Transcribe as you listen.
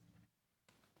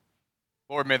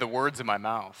Lord, may the words of my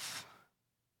mouth,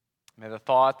 may the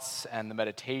thoughts and the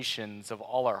meditations of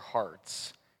all our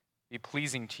hearts be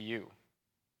pleasing to you,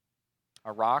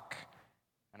 our rock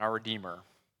and our redeemer.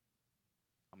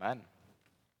 Amen.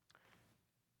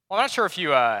 Well, I'm not sure if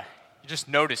you just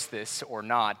noticed this or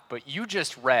not, but you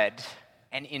just read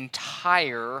an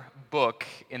entire book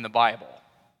in the Bible.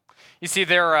 You see,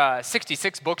 there are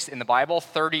 66 books in the Bible,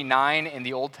 39 in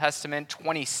the Old Testament,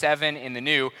 27 in the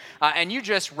New, and you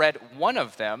just read one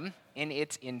of them in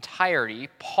its entirety,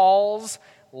 Paul's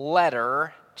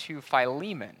letter to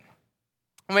Philemon.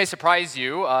 What may surprise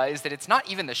you is that it's not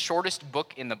even the shortest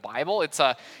book in the Bible. It's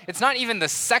not even the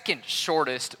second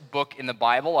shortest book in the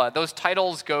Bible. Those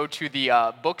titles go to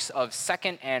the books of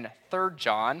 2nd and 3rd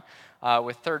John,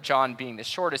 with 3rd John being the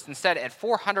shortest. Instead, at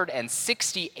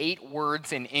 468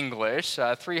 words in English,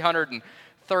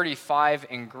 335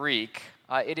 in Greek,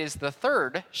 it is the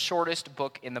third shortest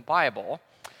book in the Bible.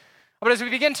 But as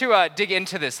we begin to dig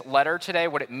into this letter today,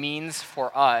 what it means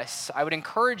for us, I would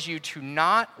encourage you to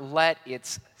not let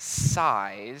its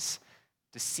size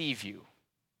deceive you.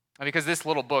 Because this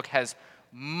little book has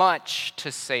much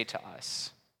to say to us.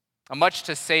 Much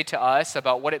to say to us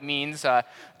about what it means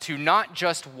to not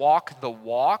just walk the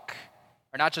walk,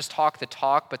 or not just talk the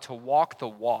talk, but to walk the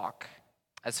walk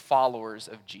as followers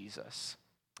of Jesus.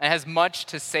 It has much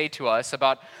to say to us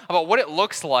about what it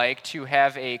looks like to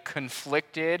have a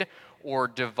conflicted or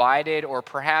divided or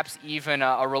perhaps even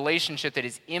a relationship that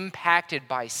is impacted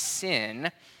by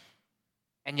sin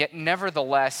and yet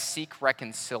nevertheless seek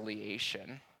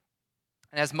reconciliation.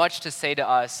 And has much to say to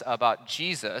us about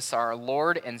Jesus, our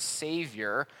Lord and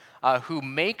Savior, who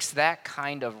makes that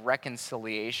kind of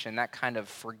reconciliation, that kind of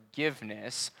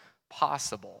forgiveness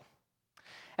possible.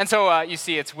 And so you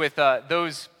see, it's with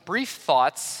those brief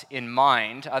thoughts in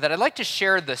mind that I'd like to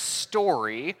share the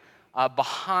story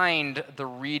behind the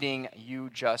reading you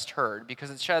just heard, because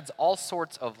it sheds all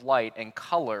sorts of light and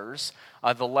colors,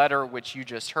 the letter which you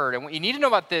just heard. And what you need to know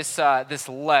about this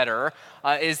letter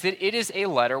is that it is a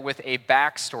letter with a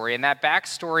backstory, and that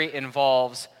backstory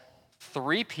involves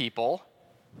three people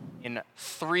in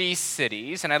three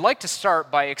cities. And I'd like to start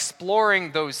by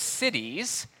exploring those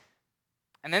cities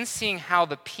and then seeing how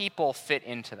the people fit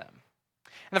into them.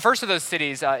 And the first of those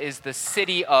cities is the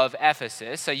city of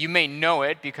Ephesus. So you may know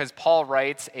it because Paul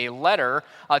writes a letter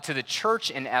to the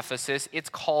church in Ephesus. It's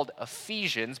called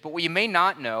Ephesians. But what you may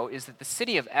not know is that the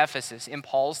city of Ephesus in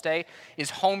Paul's day is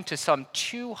home to some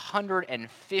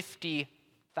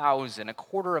 250,000,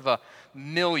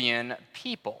 250,000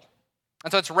 people.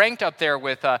 And so it's ranked up there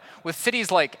with cities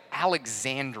like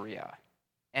Alexandria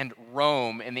and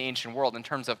Rome in the ancient world in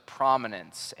terms of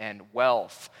prominence and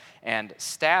wealth and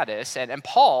status. And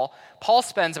Paul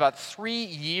spends about 3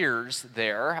 years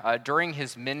there during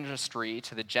his ministry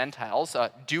to the Gentiles,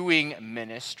 doing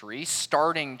ministry,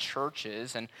 starting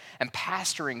churches, and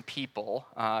pastoring people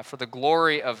for the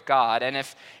glory of God. And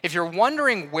if you're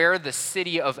wondering where the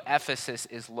city of Ephesus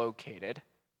is located,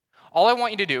 all I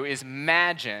want you to do is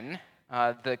imagine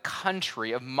the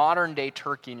country of modern-day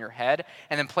Turkey in your head,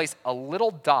 and then place a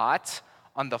little dot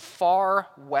on the far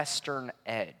western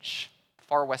edge,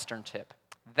 far western tip.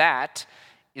 That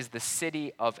is the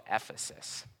city of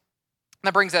Ephesus.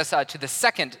 That brings us to the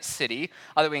second city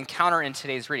that we encounter in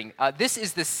today's reading. This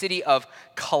is the city of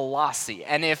Colossae.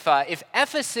 And if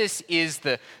Ephesus is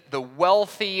the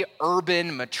wealthy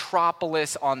urban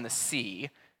metropolis on the sea,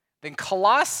 then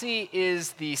Colossae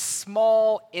is the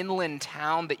small inland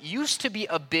town that used to be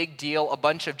a big deal a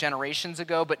bunch of generations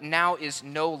ago, but now is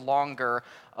no longer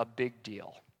a big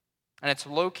deal. And it's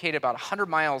located about 100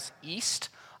 miles east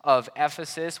of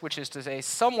Ephesus, which is to say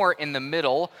somewhere in the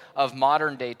middle of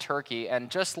modern-day Turkey.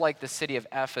 And just like the city of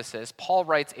Ephesus, Paul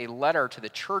writes a letter to the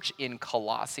church in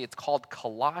Colossae. It's called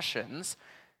Colossians.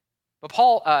 But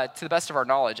Paul, to the best of our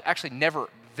knowledge, actually never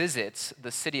visits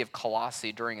the city of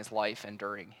Colossae during his life and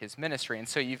during his ministry. And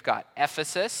so you've got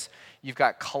Ephesus, you've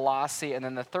got Colossae, and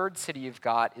then the third city you've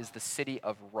got is the city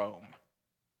of Rome.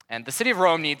 And the city of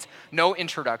Rome needs no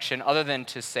introduction other than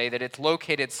to say that it's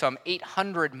located some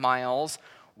 800 miles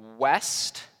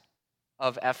west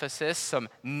of Ephesus, some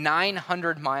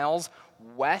 900 miles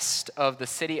west of the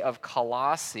city of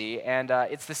Colossae, and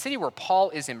it's the city where Paul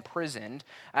is imprisoned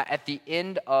at the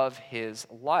end of his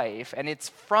life, and it's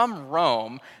from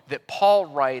Rome that Paul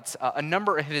writes a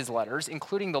number of his letters,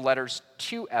 including the letters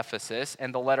to Ephesus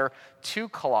and the letter to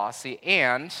Colossae,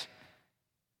 and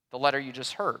the letter you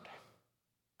just heard,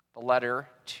 the letter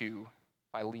to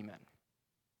Philemon.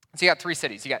 So you got three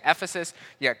cities. You got Ephesus,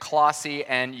 you got Colossae,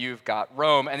 and you've got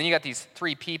Rome. And then you got these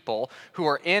three people who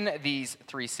are in these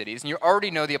three cities. And you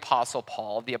already know the Apostle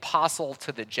Paul, the apostle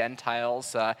to the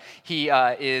Gentiles. He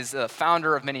is a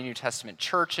founder of many New Testament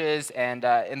churches and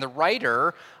the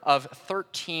writer of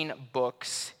 13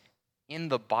 books in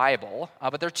the Bible.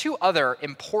 But there are two other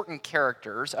important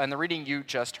characters in the reading you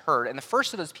just heard. And the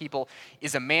first of those people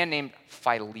is a man named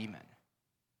Philemon.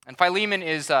 And Philemon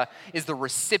is the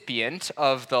recipient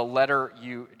of the letter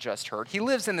you just heard. He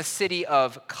lives in the city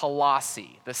of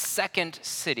Colossae, the second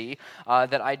city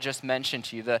that I just mentioned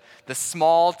to you, the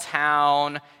small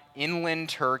town, inland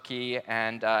Turkey,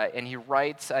 and he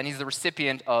writes, and he's the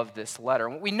recipient of this letter.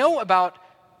 And what we know about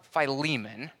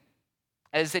Philemon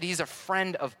is that he's a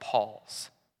friend of Paul's.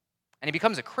 And he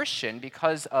becomes a Christian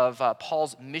because of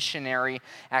Paul's missionary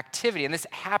activity. And this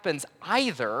happens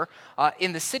either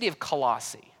in the city of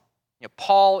Colossae.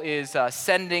 Paul is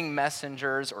sending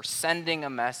messengers or sending a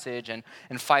message, and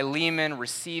Philemon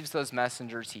receives those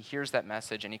messengers. He hears that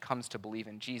message, and he comes to believe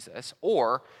in Jesus.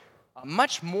 Or,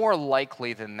 much more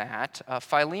likely than that,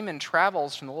 Philemon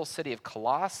travels from the little city of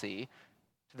Colossae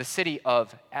to the city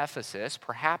of Ephesus,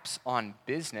 perhaps on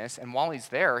business, and while he's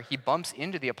there, he bumps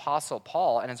into the Apostle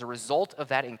Paul, and as a result of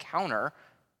that encounter,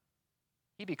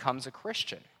 he becomes a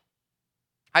Christian.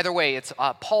 Either way, it's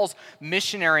Paul's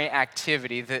missionary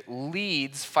activity that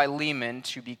leads Philemon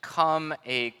to become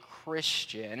a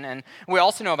Christian. And what we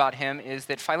also know about him is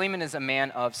that Philemon is a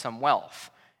man of some wealth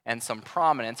and some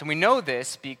prominence. And we know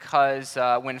this because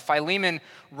when Philemon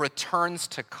returns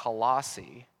to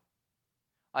Colossae,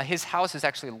 his house is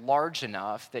actually large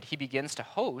enough that he begins to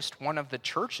host one of the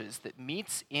churches that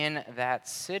meets in that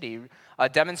city,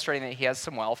 demonstrating that he has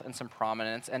some wealth and some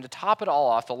prominence. And to top it all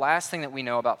off, the last thing that we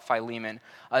know about Philemon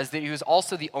is that he was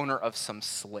also the owner of some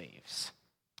slaves.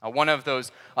 One of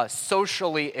those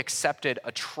socially accepted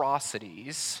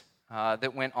atrocities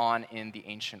that went on in the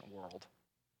ancient world.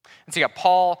 And so you got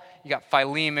Paul, you got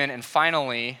Philemon, and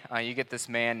finally you get this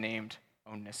man named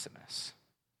Onesimus.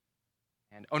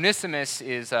 And Onesimus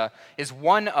is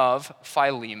one of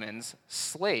Philemon's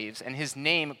slaves, and his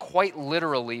name quite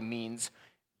literally means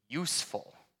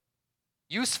useful.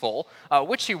 Useful,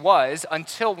 which he was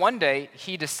until one day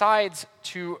he decides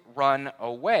to run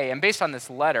away. And based on this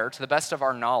letter, to the best of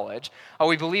our knowledge,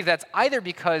 we believe that's either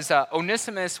because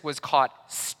Onesimus was caught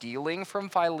stealing from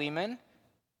Philemon,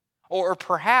 or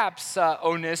perhaps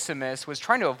Onesimus was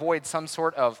trying to avoid some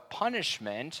sort of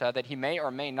punishment that he may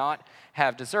or may not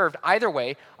have deserved. Either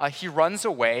way, he runs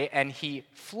away and he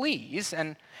flees.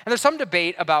 And there's some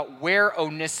debate about where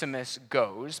Onesimus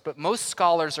goes, but most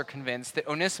scholars are convinced that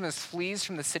Onesimus flees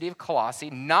from the city of Colossae,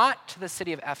 not to the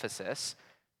city of Ephesus,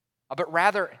 but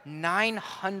rather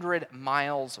 900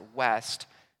 miles west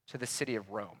to the city of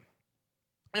Rome.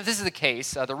 And if this is the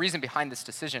case, the reason behind this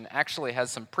decision actually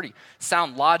has some pretty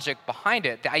sound logic behind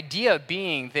it. The idea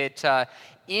being that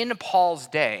in Paul's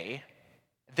day,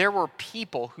 there were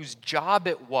people whose job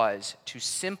it was to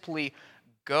simply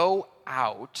go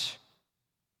out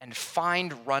and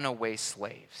find runaway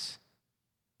slaves,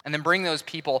 and then bring those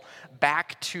people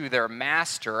back to their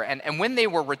master. And when they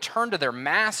were returned to their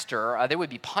master, they would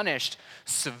be punished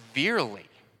severely.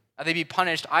 They'd be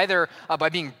punished either by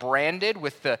being branded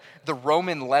with the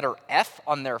Roman letter F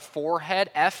on their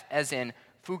forehead, F as in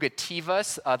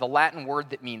fugitivus, the Latin word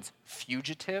that means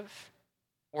fugitive,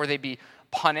 or they'd be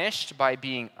punished by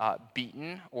being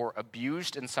beaten or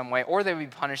abused in some way, or they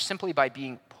would be punished simply by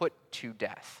being put to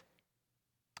death.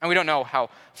 And we don't know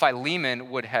how Philemon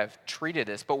would have treated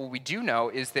this, but what we do know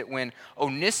is that when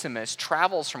Onesimus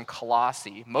travels from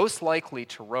Colossae, most likely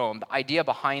to Rome, the idea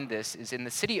behind this is in the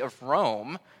city of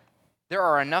Rome, there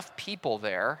are enough people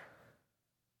there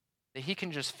that he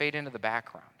can just fade into the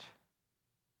background.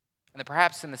 And that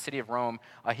perhaps in the city of Rome,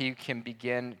 he can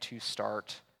begin to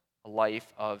start a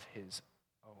life of his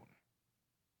own.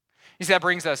 You see, that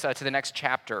brings us to the next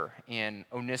chapter in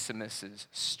Onesimus'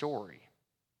 story.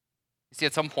 You see,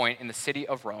 at some point in the city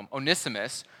of Rome,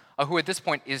 Onesimus, who at this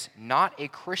point is not a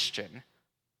Christian,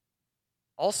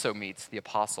 also meets the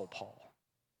Apostle Paul.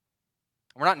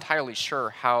 We're not entirely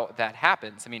sure how that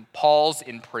happens. I mean, Paul's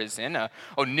in prison.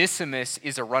 Onesimus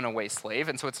is a runaway slave,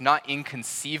 and so it's not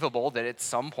inconceivable that at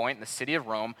some point in the city of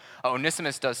Rome,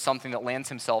 Onesimus does something that lands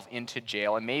himself into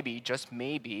jail, and maybe, just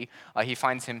maybe, he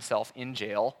finds himself in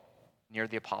jail near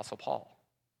the Apostle Paul.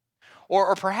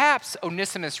 Or perhaps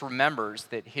Onesimus remembers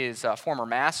that his former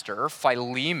master,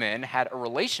 Philemon, had a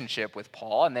relationship with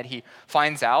Paul, and that he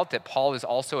finds out that Paul is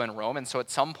also in Rome, and so at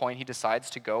some point he decides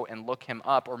to go and look him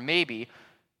up. Or maybe,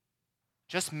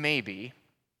 just maybe,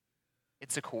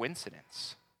 it's a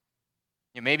coincidence.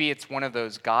 Maybe it's one of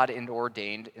those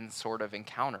God-ordained sort of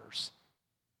encounters.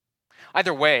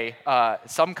 Either way,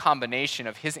 some combination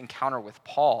of his encounter with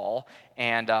Paul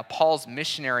and Paul's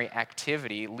missionary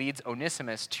activity leads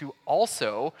Onesimus to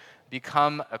also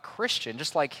become a Christian,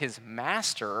 just like his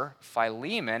master,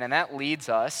 Philemon, and that leads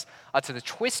us to the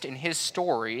twist in his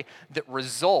story that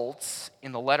results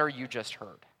in the letter you just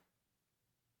heard.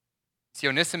 See,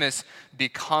 Onesimus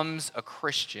becomes a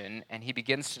Christian, and he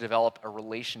begins to develop a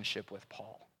relationship with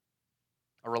Paul,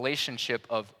 a relationship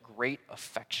of great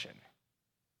affection.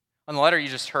 On the letter you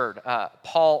just heard,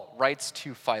 Paul writes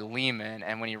to Philemon,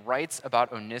 and when he writes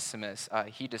about Onesimus,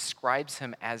 he describes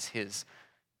him as his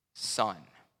son.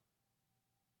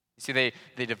 You see,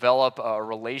 they develop a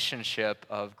relationship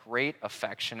of great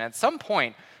affection. At some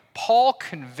point, Paul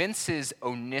convinces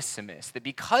Onesimus that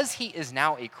because he is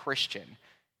now a Christian,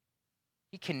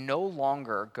 he can no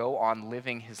longer go on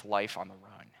living his life on the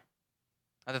run.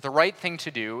 That the right thing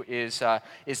to do is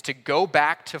to go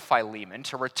back to Philemon,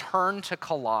 to return to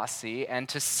Colossae, and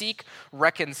to seek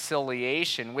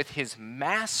reconciliation with his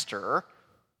master,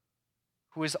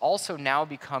 who has also now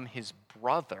become his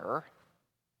brother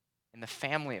in the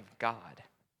family of God.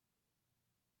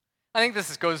 I think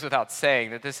this goes without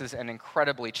saying that this is an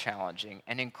incredibly challenging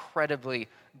and incredibly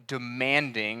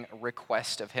demanding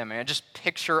request of him. And I just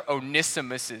picture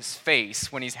Onesimus's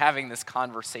face when he's having this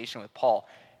conversation with Paul.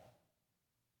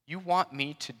 You want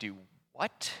me to do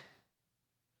what?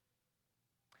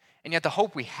 And yet the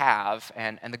hope we have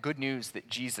and the good news that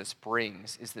Jesus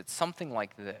brings is that something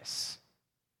like this,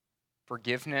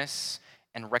 forgiveness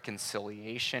and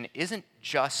reconciliation, isn't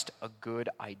just a good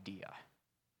idea.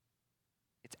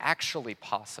 It's actually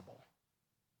possible.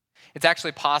 It's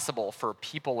actually possible for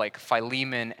people like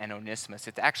Philemon and Onesimus.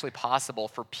 It's actually possible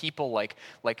for people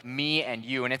like me and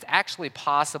you. And it's actually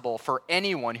possible for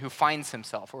anyone who finds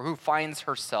himself or who finds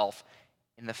herself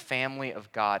in the family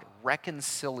of God.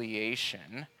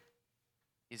 Reconciliation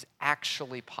is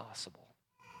actually possible.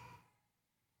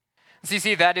 So you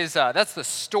see, that's the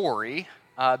story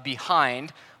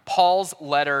behind Paul's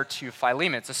letter to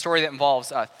Philemon. It's a story that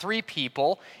involves three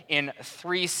people in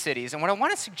three cities. And what I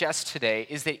want to suggest today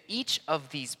is that each of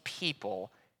these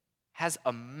people has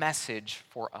a message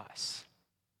for us.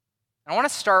 And I want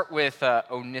to start with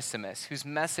Onesimus, whose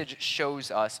message shows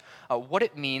us what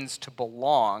it means to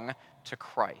belong to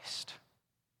Christ,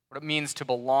 what it means to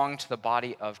belong to the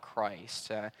body of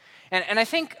Christ. And I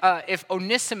think if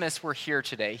Onesimus were here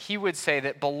today, he would say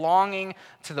that belonging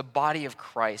to the body of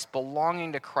Christ,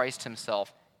 belonging to Christ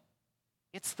himself,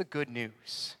 it's the good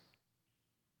news.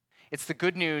 It's the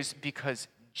good news because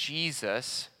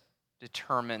Jesus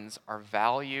determines our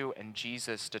value and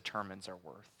Jesus determines our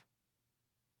worth.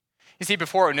 You see,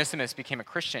 before Onesimus became a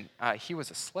Christian, he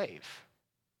was a slave.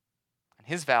 And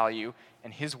his value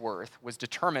and his worth was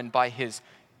determined by his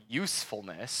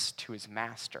usefulness to his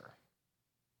master.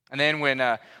 And then when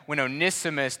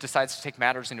Onesimus decides to take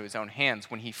matters into his own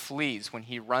hands, when he flees, when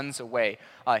he runs away,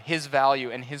 his value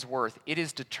and his worth, it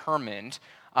is determined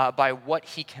by what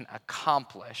he can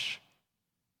accomplish.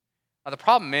 Now, the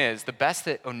problem is, the best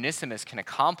that Onesimus can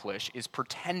accomplish is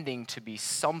pretending to be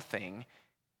something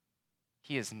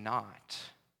he is not.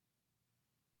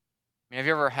 I mean, have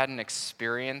you ever had an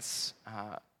experience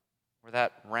where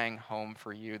that rang home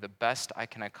for you? The best I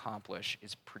can accomplish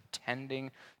is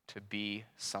pretending to be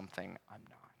something I'm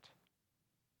not.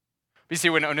 But you see,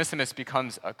 when Onesimus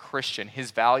becomes a Christian,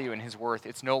 his value and his worth,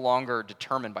 it's no longer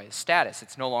determined by his status.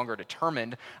 It's no longer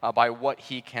determined by what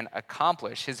he can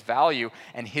accomplish. His value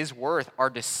and his worth are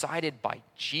decided by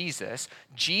Jesus.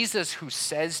 Jesus, who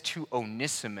says to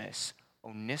Onesimus,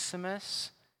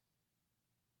 Onesimus,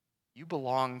 you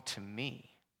belong to me.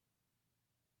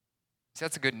 See,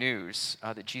 that's the good news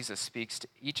that Jesus speaks to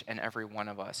each and every one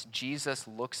of us. Jesus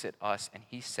looks at us and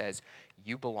he says,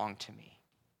 you belong to me.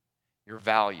 Your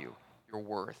value, your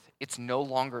worth, it's no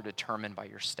longer determined by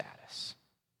your status.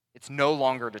 It's no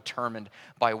longer determined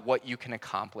by what you can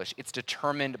accomplish. It's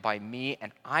determined by me,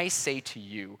 and I say to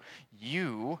you,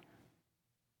 you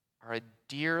are a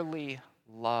dearly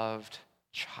loved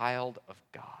child of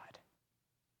God.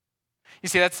 You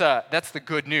see, that's the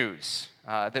good news,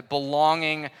 that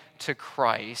belonging to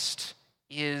Christ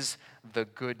is the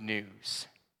good news.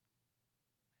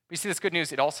 But you see, this good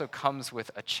news, it also comes with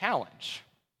a challenge.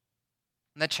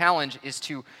 And the challenge is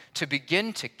to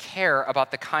begin to care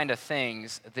about the kind of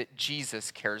things that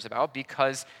Jesus cares about,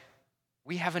 because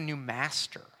we have a new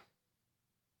master.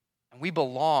 And we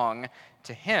belong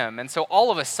to him. And so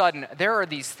all of a sudden, there are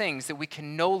these things that we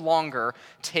can no longer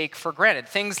take for granted.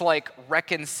 Things like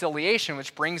reconciliation,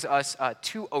 which brings us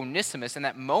to Onesimus in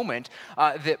that moment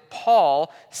that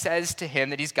Paul says to him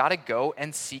that he's got to go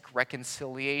and seek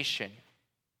reconciliation.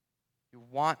 You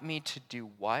want me to do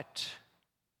what?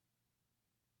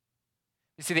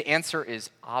 You see, the answer is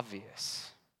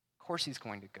obvious. Of course he's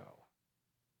going to go.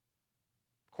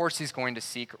 Of course he's going to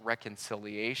seek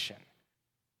reconciliation.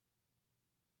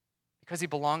 Because he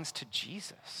belongs to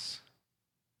Jesus.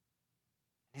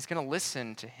 He's going to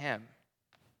listen to him.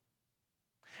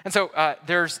 And so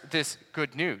there's this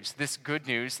good news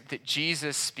that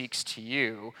Jesus speaks to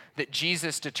you, that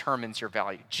Jesus determines your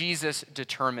value. Jesus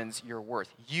determines your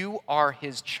worth. You are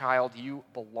his child. You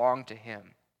belong to him.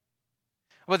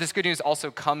 But this good news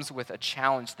also comes with a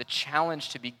challenge, the challenge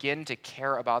to begin to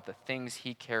care about the things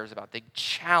he cares about, the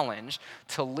challenge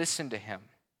to listen to him,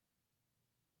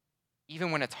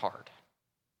 even when it's hard,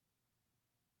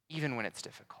 even when it's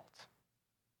difficult.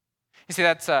 You see,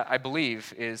 that's, I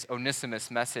believe, is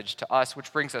Onesimus' message to us,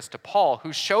 which brings us to Paul,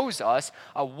 who shows us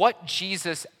what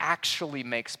Jesus actually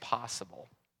makes possible.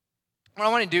 What I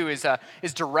want to do is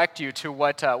direct you to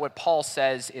what Paul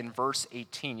says in verse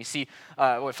 18. You see,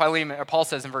 what Paul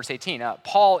says in verse 18.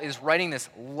 Paul is writing this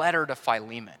letter to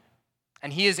Philemon,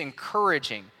 and he is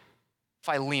encouraging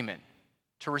Philemon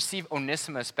to receive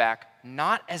Onesimus back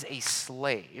not as a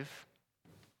slave,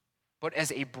 but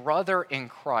as a brother in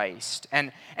Christ,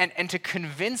 and to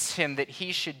convince him that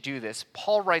he should do this.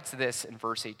 Paul writes this in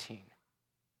verse 18.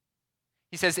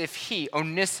 He says, if he,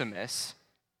 Onesimus,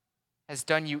 has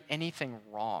done you anything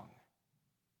wrong,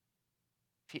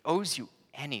 if he owes you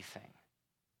anything,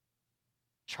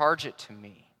 charge it to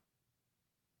me.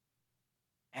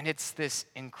 And it's this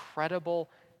incredible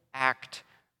act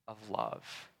of love.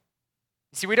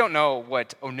 You see, we don't know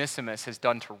what Onesimus has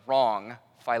done to wrong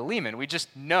Philemon. We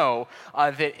just know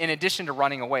that in addition to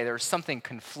running away, there's something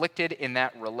conflicted in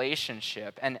that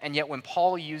relationship. And yet when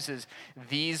Paul uses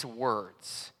these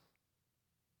words,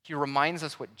 he reminds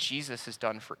us what Jesus has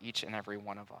done for each and every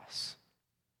one of us.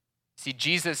 See,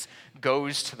 Jesus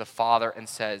goes to the Father and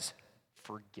says,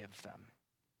 forgive them.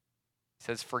 He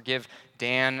says, forgive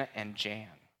Dan and Jan.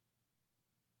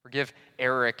 Forgive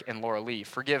Eric and Laura Lee.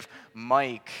 Forgive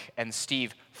Mike and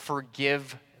Steve.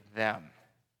 Forgive them.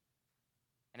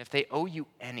 And if they owe you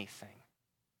anything,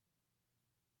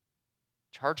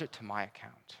 charge it to my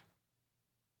account.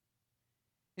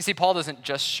 You see, Paul doesn't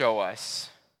just show us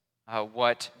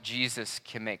what Jesus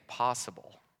can make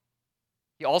possible.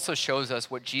 He also shows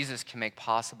us what Jesus can make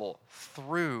possible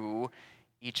through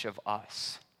each of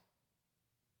us.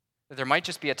 That there might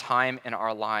just be a time in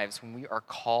our lives when we are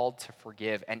called to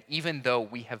forgive, and even though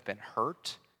we have been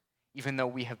hurt, even though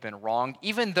we have been wronged,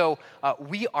 even though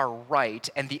we are right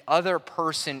and the other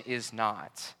person is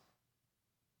not,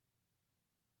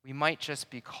 we might just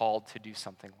be called to do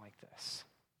something like this.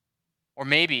 Or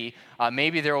maybe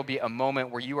there will be a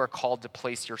moment where you are called to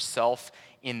place yourself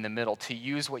in the middle, to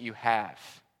use what you have,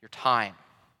 your time,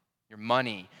 your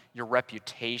money, your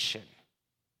reputation,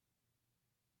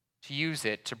 to use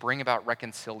it to bring about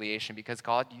reconciliation, because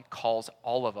God calls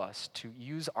all of us to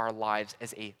use our lives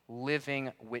as a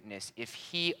living witness. If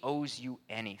he owes you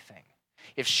anything,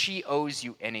 if she owes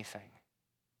you anything,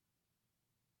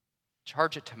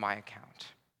 charge it to my account.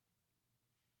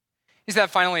 That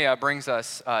finally brings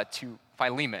us to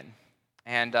Philemon.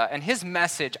 And his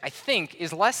message, I think,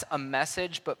 is less a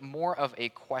message, but more of a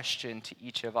question to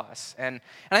each of us. And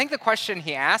I think the question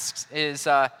he asks is,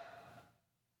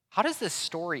 how does this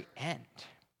story end?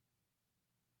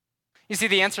 You see,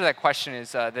 the answer to that question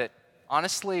is that,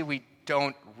 honestly, we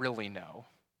don't really know.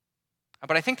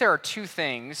 But I think there are two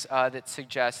things that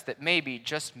suggest that maybe,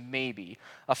 just maybe,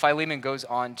 Philemon goes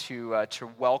on to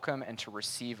welcome and to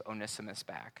receive Onesimus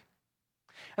back.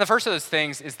 And the first of those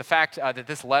things is the fact that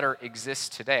this letter exists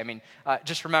today. I mean,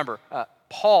 just remember,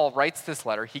 Paul writes this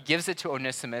letter, he gives it to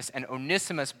Onesimus, and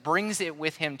Onesimus brings it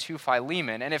with him to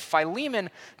Philemon. And if Philemon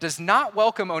does not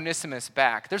welcome Onesimus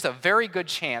back, there's a very good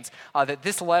chance that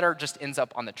this letter just ends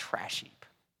up on the trash heap.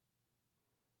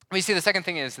 We see the second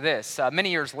thing is this.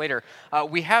 Many years later,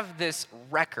 we have this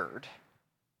record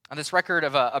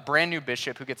of a brand new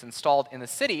bishop who gets installed in the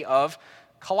city of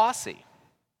Colossae,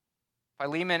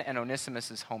 Philemon and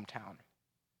Onesimus' hometown.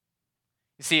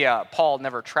 You see, Paul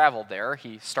never traveled there.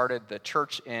 He started the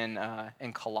church in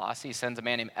Colossae. He sends a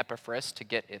man named Epaphras to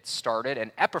get it started, and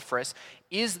Epaphras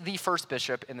is the first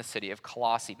bishop in the city of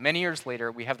Colossae. Many years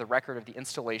later, we have the record of the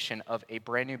installation of a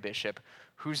brand new bishop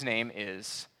whose name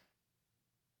is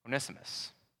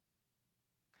Onesimus.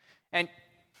 And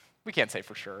we can't say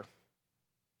for sure.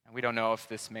 And we don't know if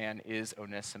this man is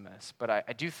Onesimus, but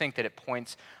I do think that it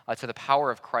points to the power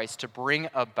of Christ to bring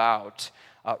about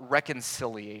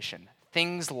reconciliation,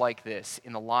 things like this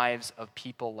in the lives of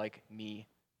people like me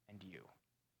and you.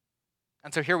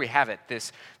 And so here we have it,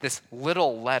 this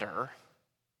little letter.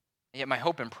 Yet my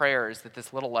hope and prayer is that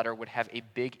this little letter would have a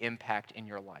big impact in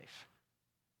your life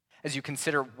as you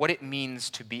consider what it means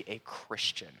to be a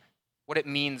Christian, what it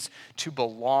means to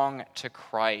belong to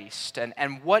Christ,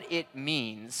 and what it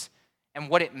means and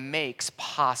what it makes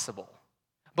possible,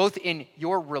 both in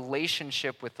your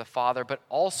relationship with the Father, but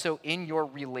also in your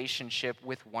relationship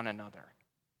with one another,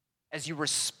 as you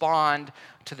respond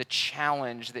to the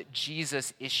challenge that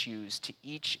Jesus issues to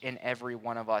each and every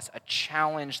one of us, a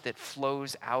challenge that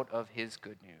flows out of his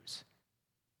good news.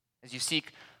 As you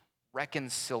seek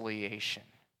reconciliation,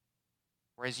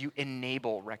 or as you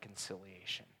enable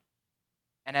reconciliation,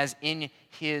 and as in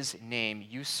his name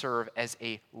you serve as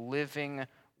a living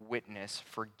witness,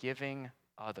 forgiving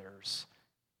others,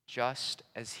 just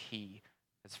as he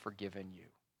has forgiven you.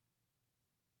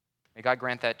 May God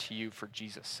grant that to you for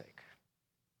Jesus' sake.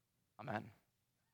 Amen.